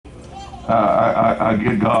I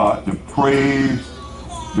give God the praise,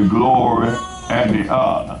 the glory, and the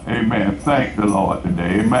honor. Amen. Thank the Lord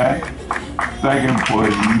today. Amen. Thank him for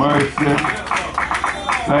his mercy.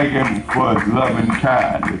 Thank him for his loving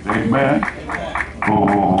kindness. Amen.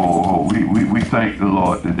 Oh, we thank the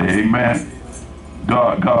Lord today. Amen.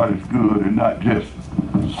 God is good, and not just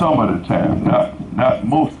some of the time, not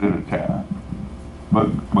most of the time,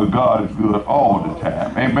 but God is good all the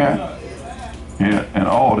time. Amen. And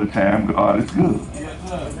all the time, God is good.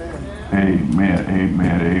 Amen,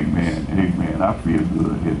 amen, amen, amen. I feel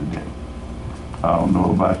good here today. I don't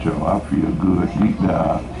know about y'all. I feel good deep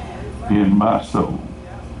down in my soul.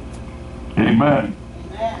 Amen.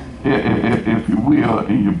 If you will,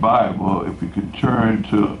 in your Bible, if you can turn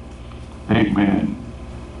to, amen,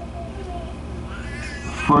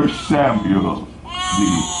 1 Samuel,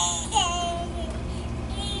 the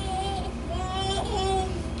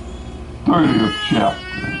 30th chapter.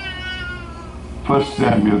 1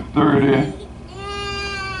 Samuel 30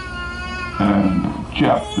 and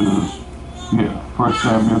chapters, 1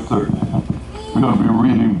 Samuel 30. We're going to be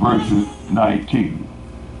reading verses 19.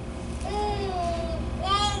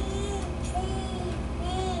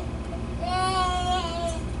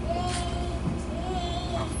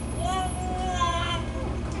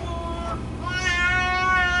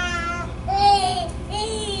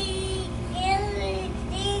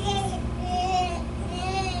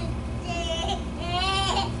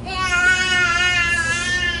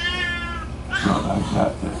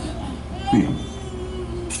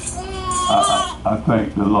 I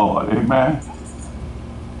thank the Lord. Amen.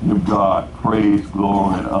 Give God praise,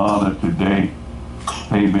 glory, and honor today.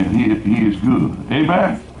 Amen. He is good.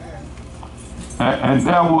 Amen. And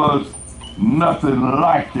there was nothing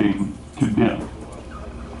lacking to them,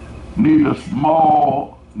 neither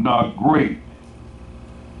small nor great,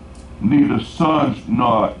 neither sons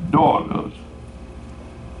nor daughters,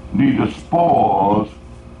 neither spoils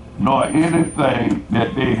nor anything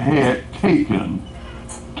that they had taken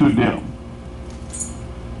to them.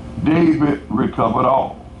 David recovered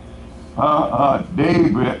all.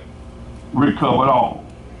 David recovered all.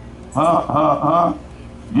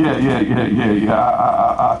 Yeah.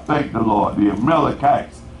 I thank the Lord. The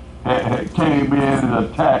Amalekites had came in and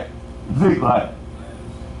attacked Ziklag.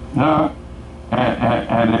 And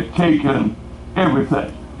had taken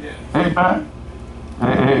everything. Amen.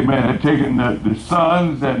 Amen. Had taken the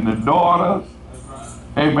sons and the daughters.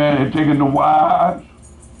 Amen. Had taken the wives.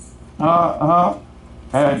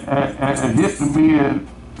 And hit the men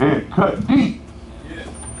and cut deep.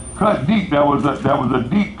 Cut deep. That was a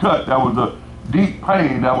deep cut. That was a deep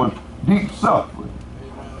pain. That was deep suffering.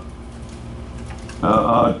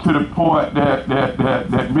 To the point that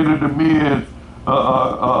many of the men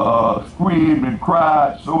screamed and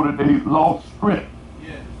cried so that they lost strength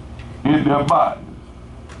in their bodies.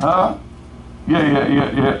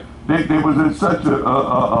 Yeah. They was in such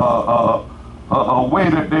a way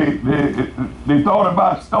that they thought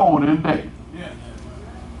about stoning David.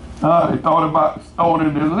 They thought about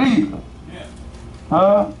stoning the leader.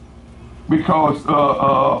 Because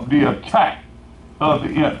of the attack of the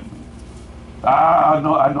enemy. I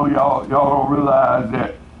know y'all don't realize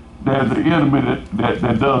that there's an enemy that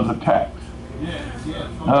does attacks. There's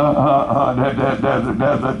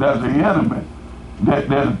an enemy that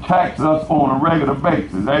attacks us on a regular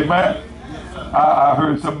basis. Amen. I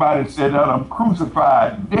heard somebody say that I'm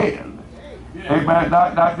crucified daily. Amen.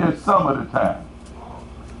 Not just some of the time.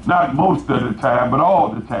 Not most of the time, but all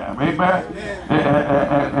the time. Amen.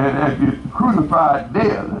 And if you're crucified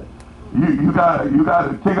daily, you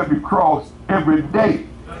gotta take up your cross every day.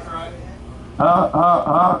 That's right.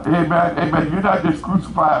 Amen. You're not just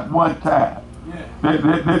crucified one time.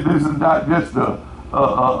 This is not just a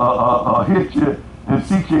hit you and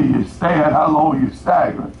see you stand, how long you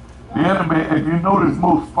stagger. The enemy, if you notice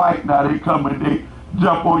most fight now, they come and they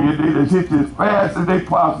jump on you, they just hit you as fast as they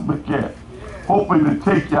possibly can, hoping to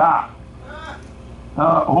take you out.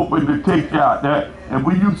 Hoping to take you out. And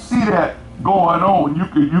when you see that going on, you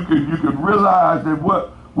can realize that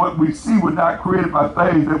what we see was not created by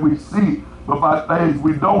things that we see, but by things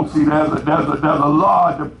we don't see. There's a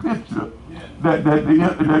larger picture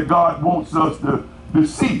that God wants us to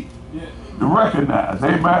see, to recognize.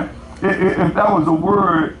 Amen. If that was a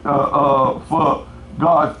word for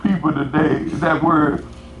God's people today, that word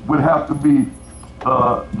would have to be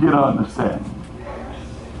get understanding.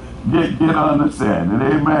 Get understanding.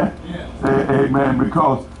 Amen. Amen.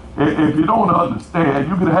 Because if you don't understand,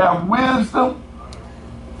 you can have wisdom,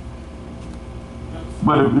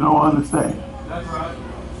 but if you don't understand, That's right.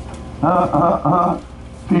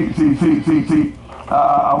 See.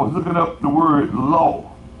 I was looking up the word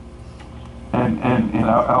law. and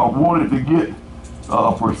I wanted to get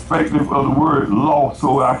a perspective of the word law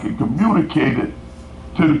so I can communicate it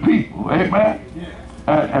to the people. Amen.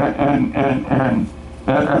 And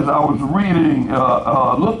as I was reading,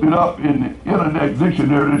 looked it up in the Internet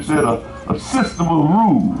Dictionary, it said a system of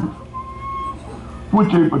rules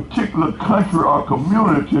which a particular country or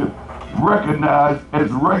community recognized as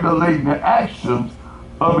regulating the actions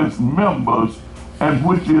of its members, and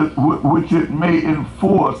which it may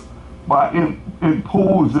enforce by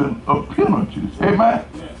imposing of penalties. Amen?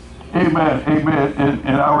 Yes. Amen, amen.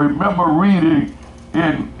 And I remember reading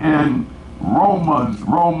in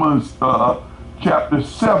Romans chapter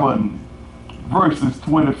 7, verses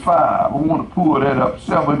 25. I want to pull that up,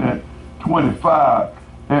 7 and 25.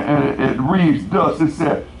 And it reads thus, it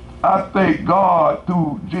said, I thank God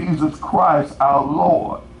through Jesus Christ our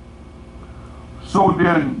Lord. So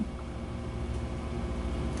then,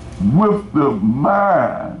 with the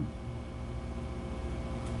mind,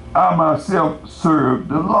 I myself serve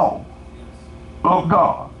the law of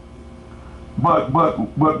God. But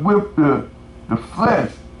with the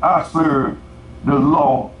flesh, I serve the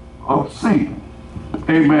law of sin.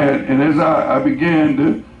 Amen. And as I began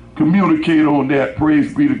to communicate on that,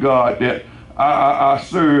 praise be to God, that I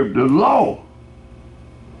serve the law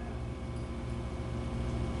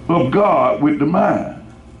of God with the mind,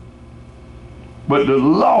 but the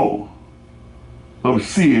law of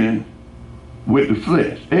sin with the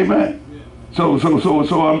flesh. Amen. So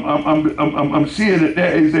I'm seeing that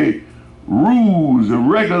there is a rules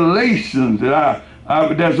and regulations that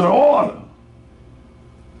there's an order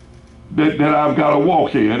that I've got to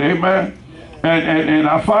walk in. Amen. And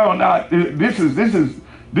I found out this is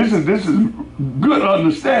good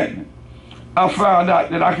understanding. I found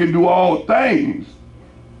out that I can do all things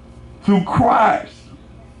through Christ.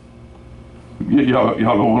 Y'all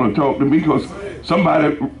don't want to talk to me because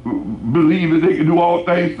somebody believes that they can do all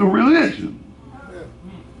things through religion.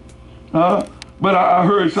 But I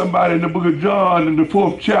heard somebody in the book of John in the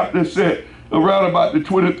 4th chapter said, around about the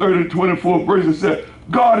 23rd and 24th verse, it said,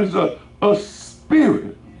 God is a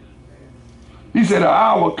spirit. He said, an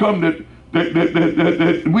hour come that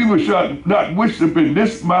we will not worship in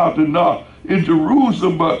this mountain, nor in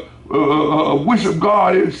Jerusalem, but worship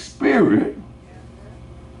God in spirit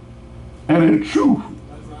and in truth.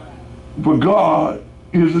 For God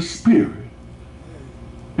is a spirit,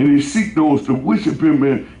 and he seeks those to worship him.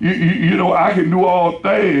 And you know, I can do all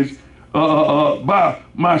things by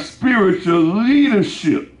my spiritual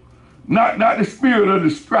leadership, not the spirit of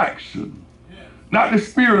distraction, not the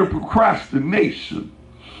spirit of procrastination.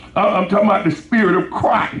 I'm talking about the spirit of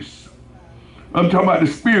Christ. I'm talking about the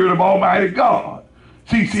spirit of Almighty God.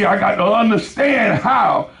 See, I got to understand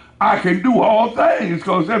how I can do all things,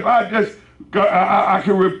 because if I just, I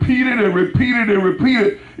can repeat it and repeat it and repeat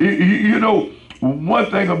it. You know,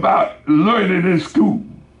 one thing about learning in school,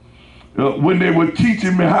 when they were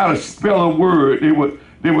teaching me how to spell a word,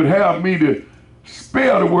 they would have me to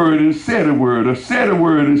spell the word and say the word, or say the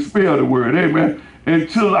word and spell the word, amen,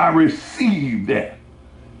 until I received that.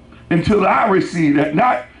 Until I received that,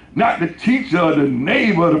 not the teacher or the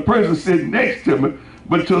neighbor or the person sitting next to me,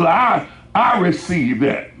 but till I received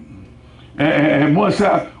that. And once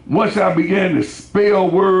I began to spell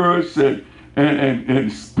words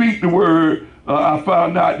and speak the word, I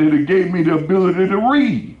found out that it gave me the ability to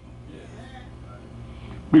read,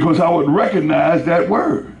 because I would recognize that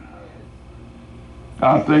word.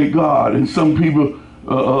 I thank God. And some people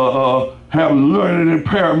have learning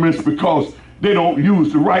impairments because they don't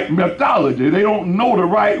use the right methodology. They don't know the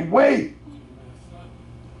right way.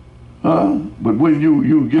 But when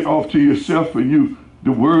you get off to yourself and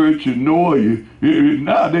the words you know,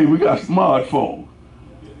 nowadays we got smartphones.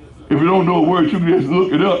 If you don't know a word, you can just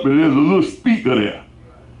look it up, and there's a little speaker there.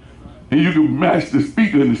 And you can match the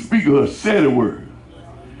speaker, and the speaker will say the word.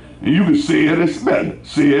 And you can say it and spell it.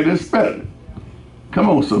 Say it and spell it. Come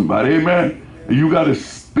on, somebody, amen? And you got to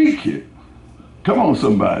speak it. Come on,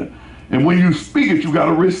 somebody. And when you speak it, you got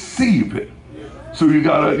to receive it. So you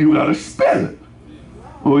gotta spell it.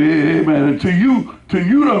 Oh yeah, amen. Until you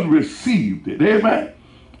done received it, amen.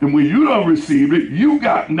 And when you done received it, you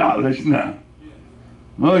got knowledge now.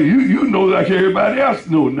 Well, you know like everybody else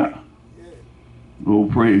know now. Oh,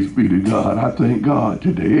 praise be to God. I thank God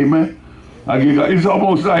today, amen. It's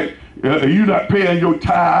almost like you're not paying your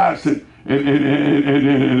tithes, and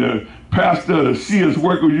pastor, the seers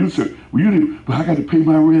work with you, say, well, but I got to pay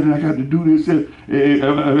my rent, and I got to do this, and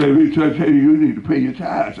you need to pay your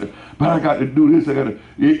tithes, but I got to do this, and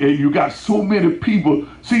you got so many people.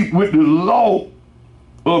 See, with the law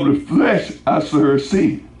of the flesh, I serve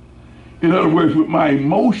sin. In other words, with my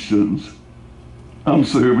emotions, I'm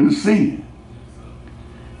serving sin.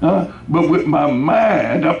 But with my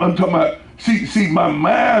mind, I'm talking about, see, my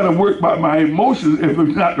mind will work by my emotions if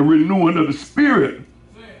it's not the renewing of the spirit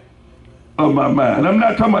of my mind. I'm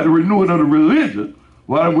not talking about the renewing of the religion.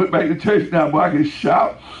 Well, I went back to church now, but I can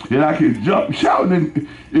shout and I can jump. Shouting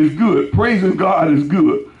is good. Praising God is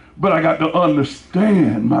good. But I got to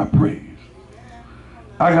understand my praise.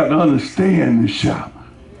 I got to understand the shout.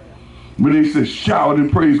 When they say shout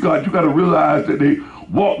and praise God, you got to realize that they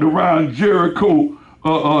walked around Jericho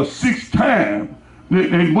 6 times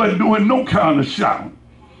and wasn't doing no kind of shouting.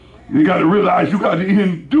 You got to realize you got to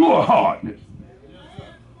endure hardness.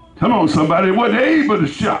 Come on, somebody. They wasn't able to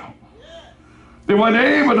shout. They weren't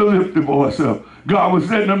able to lift their voice up. God was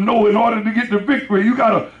letting them know in order to get the victory, you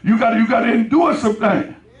gotta endure some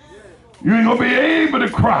things. You ain't gonna be able to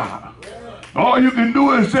cry. All you can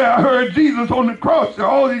do is say, I heard Jesus on the cross.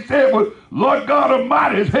 All he said was, Lord God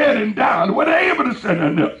Almighty, his head and down. They weren't able to say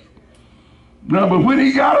nothing else. No, but when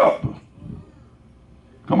he got up,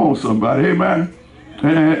 come on, somebody, amen.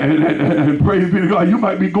 And praise be to God, you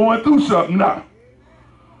might be going through something now.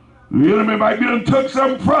 The enemy might be done took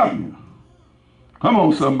something from you. Come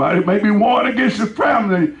on, somebody. It may be warned against your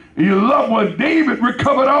family and your loved one. David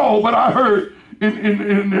recovered all, but I heard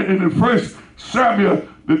in the first Samuel,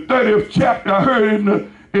 the 30th chapter, I heard in the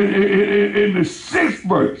 6th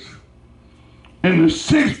verse. In the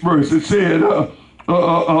 6th verse, it said,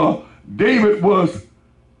 David was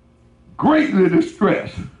greatly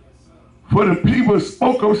distressed, for the people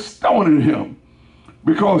spoke of stoning him,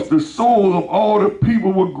 because the soul of all the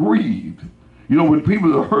people were grieved. You know, when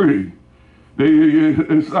people are hurting,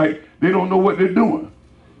 it's like they don't know what they're doing.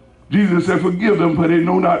 Jesus said, forgive them, for they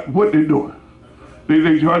know not what they're doing. They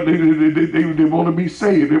want to be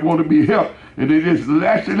saved. They want to be helped. And they just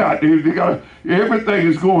lash it out. They got everything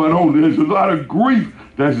is going on. There's a lot of grief.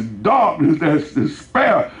 There's darkness. There's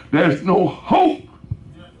despair. There's no hope.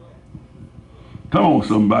 Come on,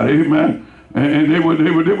 somebody, amen. And they were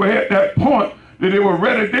at that point that they were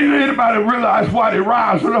ready. Didn't anybody realize why they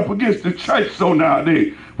rising up against the church so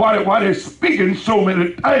nowadays? Why they're speaking so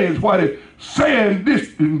many things? Why they're saying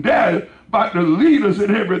this and that about the leaders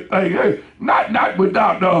and everything? Hey, not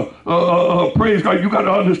without praise God. You got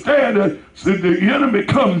to understand that the enemy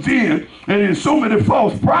comes in, and there's so many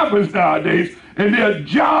false prophets nowadays, and their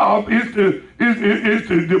job is to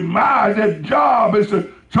demise. Their job is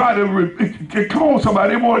to try to come on,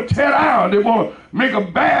 somebody. They want to tear down. They want to make a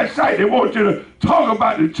bad sight. They want you to talk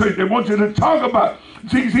about the church. They want you to talk about.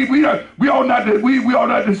 See, we ought not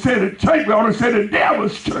to say the church. We ought to say the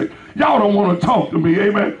devil's church. Y'all don't want to talk to me,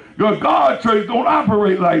 amen. Your God church don't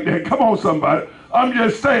operate like that. Come on, somebody. I'm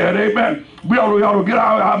just saying, amen. We ought to get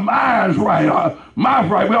our minds right, our mouth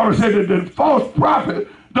right. We ought to say that the false prophet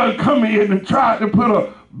doesn't come in and try to put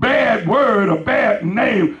a bad word, a bad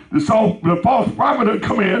name. The false prophet will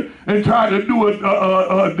come in and try to do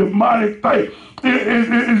a demonic thing.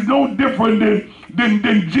 It's no different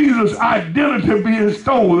than Jesus' identity being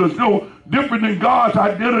stolen. It's no different than God's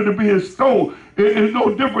identity being stolen. It's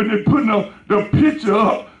no different than putting the picture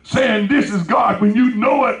up saying this is God when you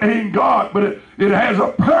know it ain't God, but it has a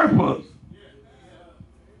purpose.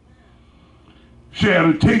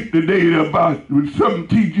 Shared a tape today about something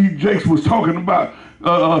T.G. Jakes was talking about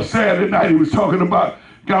Saturday night. He was talking about,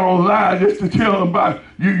 got online just to tell him about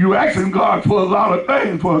you asking God for a lot of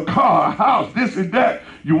things, for a car, a house, this and that.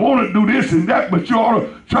 You want to do this and that, but you ought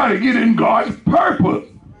to try to get in God's purpose.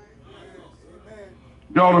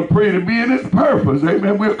 You ought to pray to be in his purpose.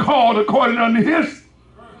 Amen. We're called according unto his.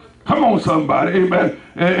 Come on, somebody. Amen.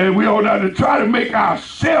 And we ought not to try to make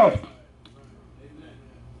ourselves.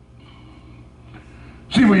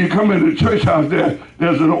 See, when you come into the church house,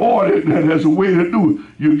 there's an order, there's a way to do it.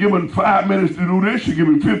 You're given 5 minutes to do this, you're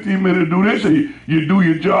given 15 minutes to do this, and you do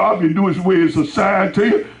your job, you do it the way it's assigned to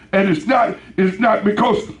you. And it's not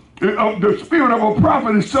because the spirit of a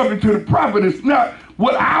prophet is subject to the prophet. It's not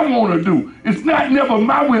what I want to do. It's not never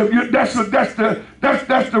my way. That's the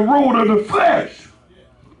road of the flesh.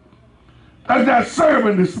 That's not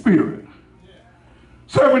serving the spirit.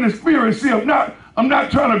 Serving the spirit, see, I'm not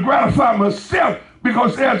trying to gratify myself,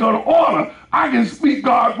 because there's an order. I can speak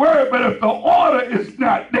God's word, but if the order is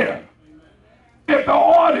not there,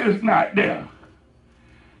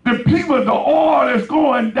 the people, the oil that's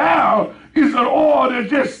going down is an oil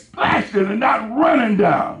that's just splashing and not running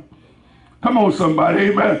down. Come on,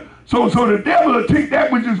 somebody, amen. So the devil will take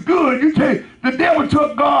that which is good. You take the devil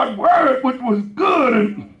took God's word, which was good,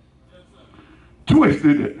 and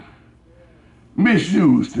twisted it,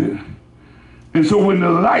 misused it. And so when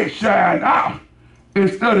the light shined out,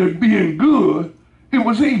 instead of being good, it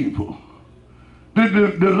was evil.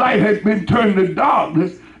 The light had been turned to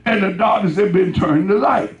darkness, and the darkness had been turned to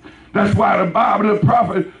light. That's why the Bible, the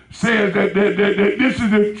prophet says that this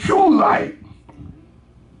is the true light.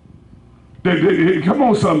 Come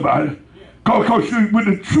on, somebody. Because with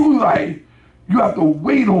the true light, you have to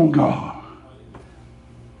wait on God.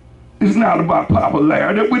 It's not about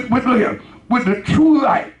popularity. With the true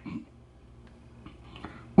light,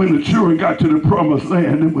 when the children got to the promised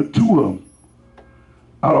land, there were two of them.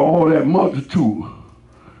 Out of all that multitude,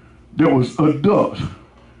 there was adults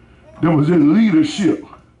that was in leadership,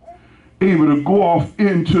 able to go off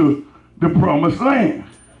into the promised land.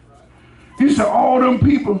 He said all them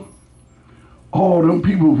people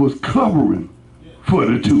was covering for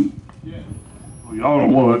the two. Y'all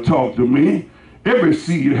don't want to talk to me. Every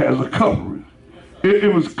seed has a covering.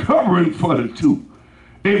 It was covering for the two.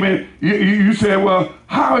 Amen. You said, well,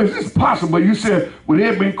 how is this possible? You said, well, they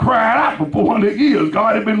had been crying out for 400 years.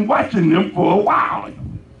 God had been watching them for a while.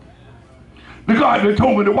 The God that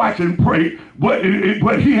told me to watch and pray, but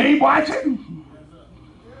he ain't watching.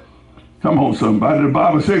 Come on, somebody. The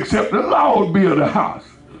Bible says, except the Lord build a house,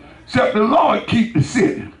 except the Lord keep the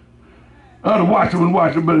city. The watchman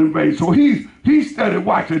watching but in vain. So he started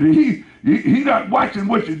watching, and he not watching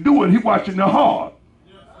what you're doing, he watching the heart.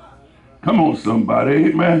 Come on, somebody,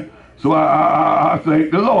 amen. So I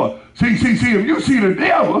thank the Lord. See, if you see the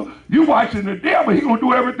devil, you watching the devil, he gonna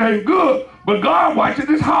do everything good, but God watching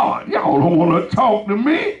his heart. Y'all don't want to talk to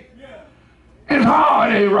me. His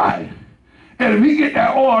heart ain't right. And if he get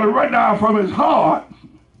that order right now from his heart,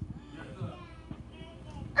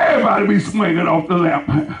 everybody be swinging off the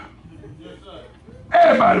lamp.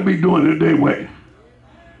 Everybody be doing it their way.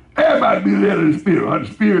 Everybody be led of the Spirit.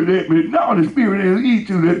 The Spirit led me. No, the Spirit didn't lead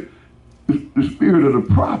you. That the spirit of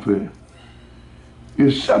the prophet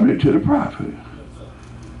is subject to the prophet.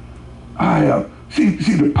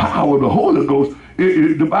 See the power of the Holy Ghost.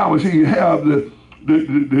 The Bible says you have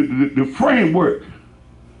the framework,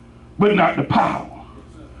 but not the power.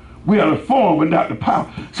 We are the form, but not the power.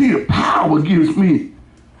 See, the power gives me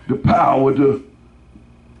the power to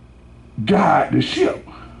guide the ship.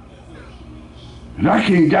 And I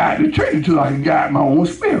can't guide the church until I can guide my own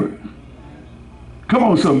spirit. Come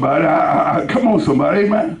on, somebody. Come on, somebody.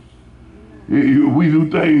 Amen. We do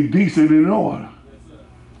things decent and in order.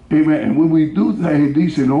 Amen. And when we do things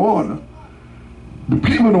decent and in order, the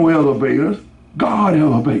people don't elevate us. God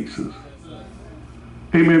elevates us.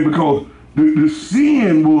 Amen. Because the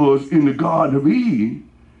sin was in the Garden of Eden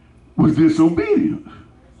was disobedience.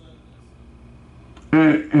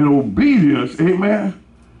 And obedience, amen,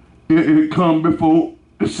 it comes before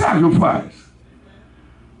the sacrifice.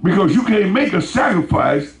 Because you can't make a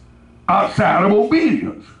sacrifice outside of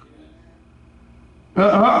obedience.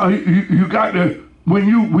 You got to, when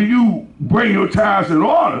you bring your tithes in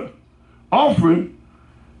order, offering,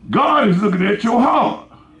 God is looking at your heart.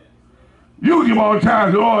 You can give all the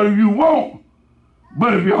tithes in order if you want,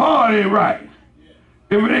 but if your heart ain't right,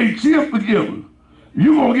 if it ain't cheerful giving,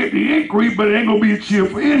 you're going to get the increase, but it ain't going to be a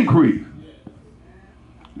cheerful increase.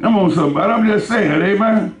 Come on, somebody. I'm just saying,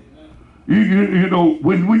 amen. You know,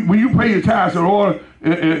 when you pay your tithes in order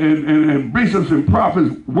and bishops and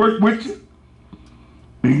prophets work with you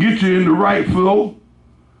and get you in the right flow,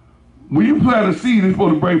 when you plant a seed, it's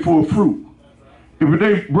supposed to bring forth fruit. If it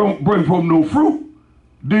ain't bring forth no fruit,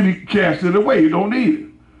 then he cast it away. You don't need it.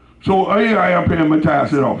 So here I am paying my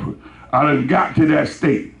tithes and offering. I done got to that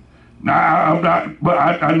state. Now I'm not, but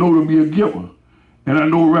I know to be a giver, and I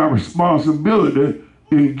know my responsibility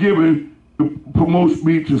in giving promotes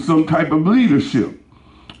me to some type of leadership.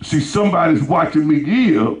 See, somebody's watching me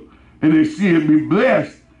give, and they see me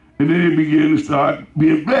blessed, and then they begin to start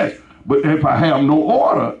being blessed. But if I have no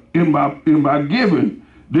order in my giving,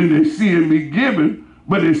 then they see me giving,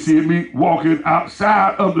 but they see me walking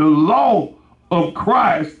outside of the law of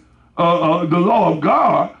Christ, the law of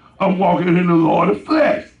God. I'm walking in the law of the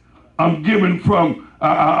flesh. I'm giving from,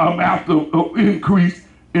 I'm after increase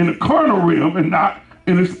in the carnal realm and not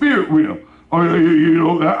in the spirit realm. Or, you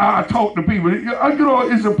know, I talk to people, you know,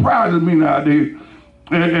 it surprises me nowadays,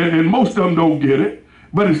 and most of them don't get it,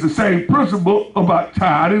 but it's the same principle about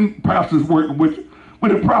tithing, pastors working with you.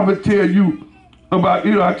 When the prophet tell you about,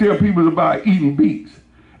 you know, I tell people about eating beets,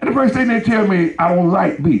 and the first thing they tell me, I don't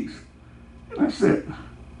like beets. And I said,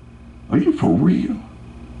 are you for real?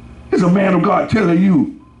 It's a man of God telling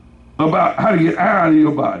you about how to get iron in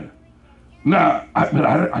your body. Now, I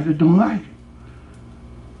just don't like it.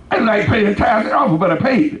 I like paying tithes and offering, but I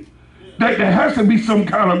paid it. There has to be some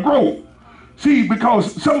kind of growth. See,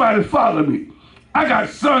 because somebody followed me. I got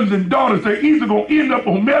sons and daughters that either going to end up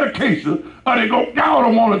on medication or they go, y'all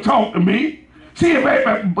don't want to talk to me. See,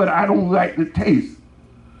 but I don't like the taste.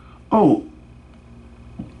 Oh,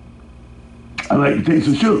 I like the taste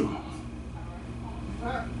of sugar.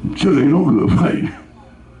 Sugar ain't no good for you.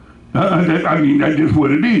 I mean, that's just what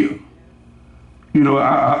it is. You know,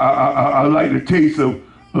 I like the taste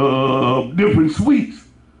of different sweets.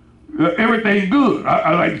 Everything good.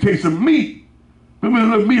 I like the taste of meat. I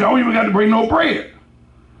mean, meat, I don't even got to bring no bread.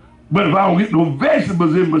 But if I don't get no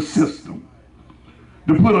vegetables in my system,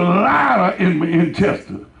 to put a liner in my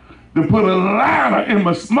intestine, to put a liner in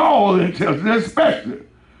my small intestine, especially,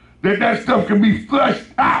 that stuff can be flushed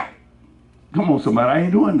out. Come on, somebody, I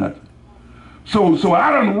ain't doing nothing. So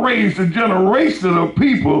I done raised a generation of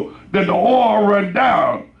people that the oil run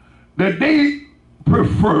down, that they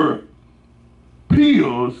prefer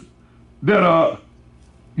pills that are,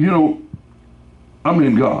 you know, I'm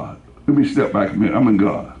in God. Let me step back a minute. I'm in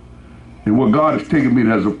God. And what God is taking me,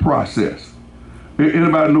 there's a process.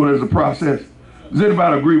 Anybody know there's a process? Does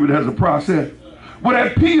anybody agree with there's a process? Well,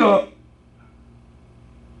 that pill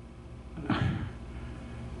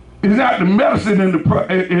is not the medicine in the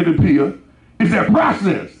pill. It's that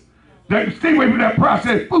process. That, stay away from that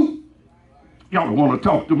process. Boop. Y'all don't want to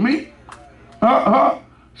talk to me.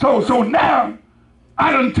 So now,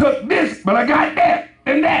 I done took this, but I got that,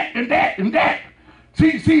 and that, and that, and that.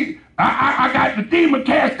 See, I got the demon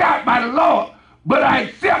cast out by the Lord, but I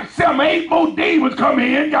accept 7, 8 more demons come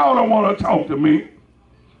in. Y'all don't want to talk to me.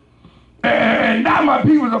 And now my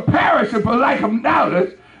people are perishing for lack of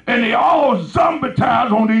knowledge, and they all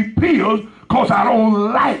zombatize on these pills because I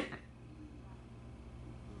don't like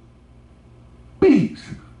bees.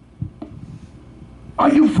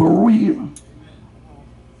 Are you for real?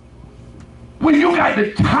 When you got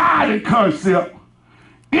the tithing concept,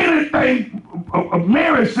 anything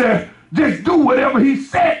Mary said, just do whatever he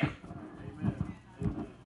said.